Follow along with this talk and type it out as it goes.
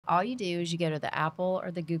all you do is you go to the Apple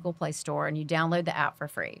or the Google Play Store and you download the app for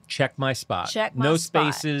free. CheckMySpot. Check No My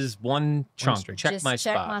Spot. spaces, one chunk. string. Just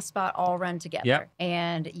CheckMySpot all run together. Yep.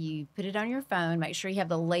 And you put it on your phone. Make sure you have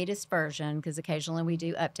the latest version because occasionally we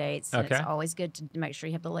do updates. And Okay. it's always good to make sure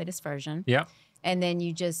you have the latest version. Yep. And then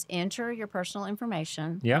you just enter your personal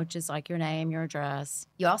information, Yep. which is like your name, your address.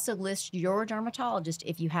 You also list your dermatologist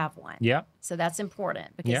if you have one. Yep. So that's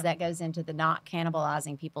important because Yep. that goes into the not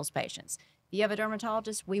cannibalizing people's patients. If you have a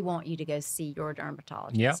dermatologist, we want you to go see your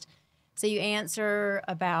dermatologist. Yep. So you answer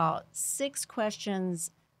about 6 questions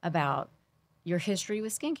about your history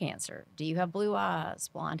with skin cancer. Do you have blue eyes,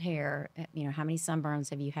 blonde hair? You know, how many sunburns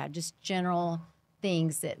have you had? Just general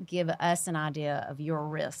things that give us an idea of your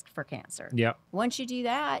risk for cancer. Yep. Once you do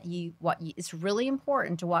that, it's really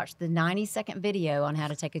important to watch the 90-second video on how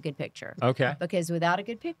to take a good picture. Okay. Because without a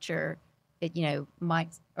good picture, it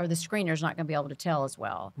the screener's not going to be able to tell as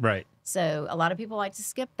well. Right. So a lot of people like to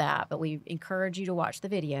skip that, but we encourage you to watch the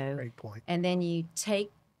video. Great point. And then you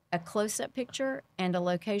take a close-up picture and a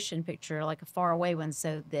location picture, like a far away one,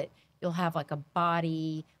 so that you'll have like a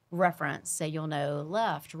body reference, so you'll know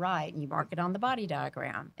left, right, and you mark it on the body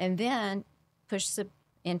diagram. And then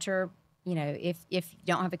enter, if you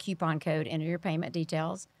don't have a coupon code, enter your payment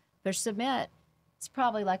details, push submit. It's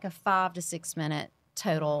probably like a 5 to 6 minute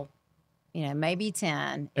total, maybe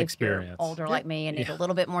 10 Experience. if you're older like me and need a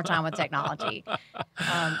little bit more time with technology.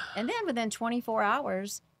 And then within 24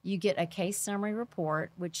 hours, you get a case summary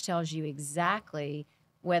report, which tells you exactly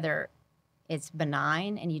whether it's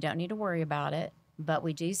benign and you don't need to worry about it. But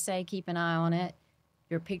we do say keep an eye on it.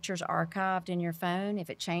 Your picture's archived in your phone.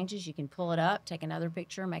 If it changes, you can pull it up, take another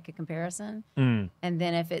picture, make a comparison. And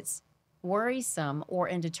then if it's worrisome or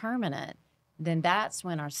indeterminate, then that's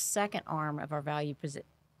when our second arm of our value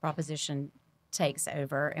proposition takes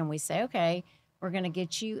over. And we say, okay, we're going to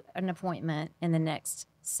get you an appointment in the next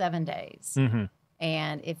 7 days.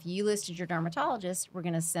 And if you listed your dermatologist, we're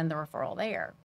going to send the referral there.